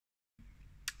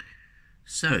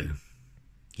So,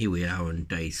 here we are on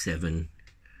day 7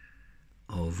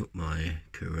 of my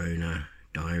Corona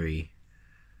diary.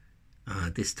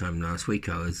 This time last week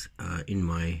I was in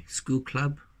my school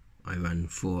club. I run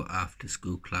 4 after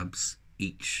school clubs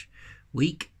each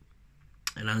week,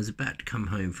 and I was about to come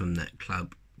home from that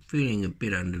club feeling a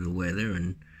bit under the weather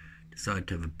and decided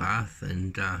to have a bath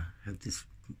and have this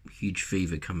huge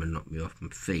fever come and knock me off my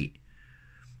feet.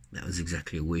 That was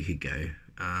exactly a week ago.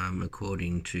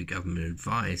 According to government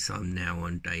advice, I'm now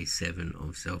on day 7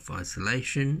 of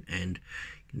self-isolation, and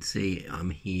you can see I'm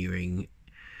hearing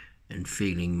and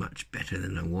feeling much better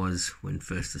than I was when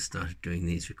first I started doing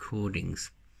these recordings.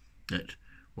 That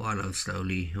while I've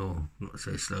slowly, or not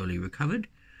so slowly, recovered,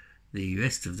 the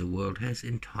rest of the world has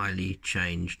entirely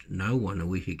changed. No one a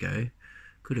week ago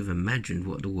could have imagined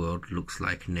what the world looks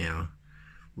like now,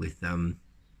 with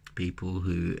people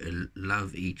who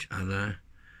love each other,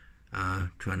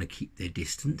 trying to keep their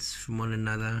distance from one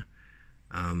another,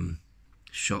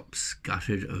 shops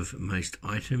gutted of most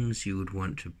items you would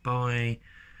want to buy,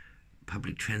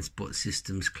 public transport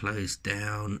systems closed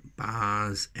down,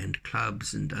 bars and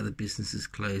clubs and other businesses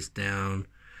closed down,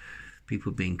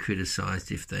 people being criticised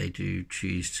if they do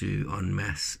choose to en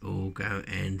masse or go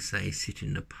and, say, sit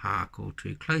in a park or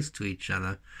too close to each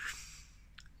other.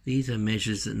 These are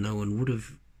measures that no one would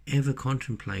have ever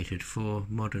contemplated for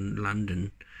modern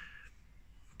London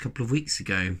a couple of weeks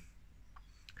ago.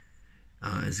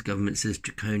 As the government says,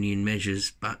 draconian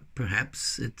measures, but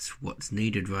perhaps it's what's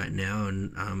needed right now,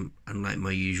 and unlike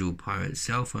my usual pirate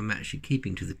self, I'm actually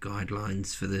keeping to the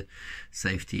guidelines for the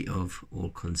safety of all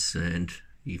concerned,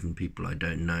 even people I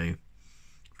don't know.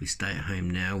 If we stay at home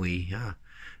now, we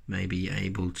may be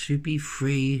able to be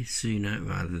free sooner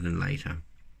rather than later.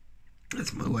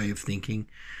 That's my way of thinking.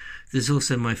 There's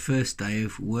also my first day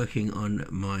of working on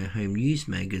my home news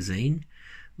magazine,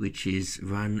 which is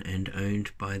run and owned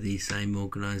by the same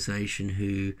organisation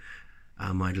who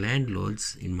are my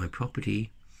landlords in my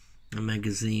property. The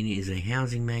magazine is a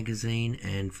housing magazine,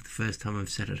 and for the first time I've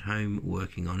sat at home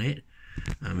working on it.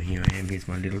 Here I am, here's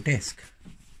my little desk.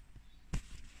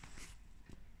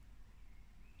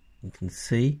 You can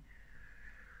see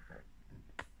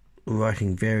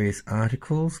writing various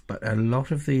articles, but a lot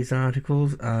of these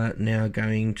articles are now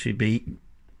going to be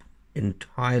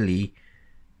entirely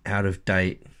out of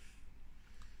date.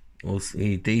 Also,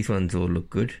 these ones all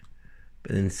look good,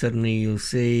 but then suddenly you'll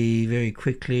see very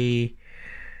quickly,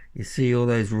 you see all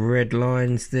those red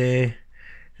lines there.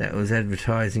 That was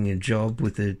advertising a job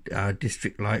with the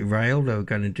District Light Rail. They were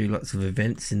going to do lots of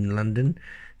events in London.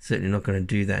 Certainly not going to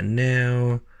do that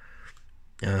now.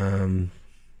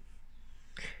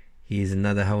 Here's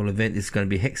another whole event. This is going to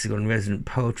be Hexagon Resident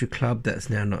Poetry Club. That's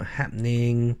now not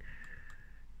happening.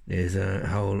 There's a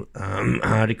whole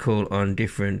article on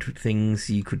different things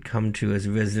you could come to as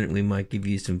a resident. We might give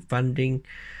you some funding.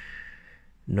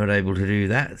 Not able to do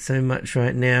that so much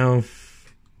right now.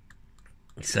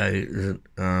 So there's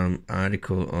an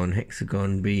article on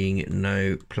Hexagon being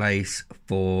no place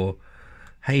for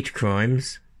hate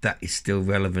crimes. That is still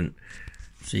relevant.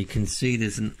 So you can see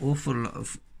there's an awful lot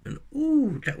of...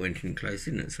 that went in close,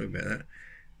 didn't it? Sorry about that.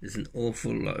 There's an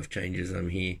awful lot of changes I'm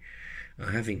here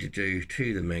having to do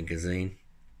to the magazine.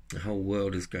 The whole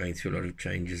world is going through a lot of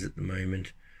changes at the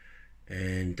moment,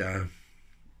 and I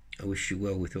wish you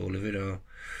well with all of it. I'll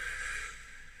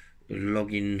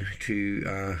log in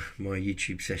to my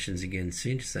YouTube sessions again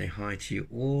soon to say hi to you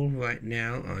all. Right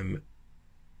now I'm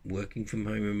working from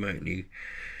home remotely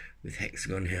with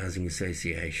Hexagon Housing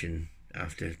Association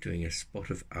after doing a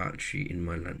spot of archery in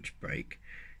my lunch break.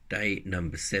 Day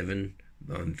number 7.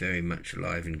 I'm very much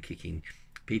alive and kicking.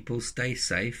 People, stay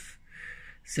safe,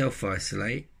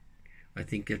 self-isolate. I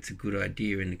think that's a good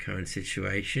idea in the current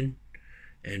situation,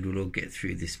 and we'll all get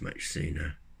through this much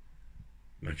sooner.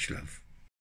 Much love.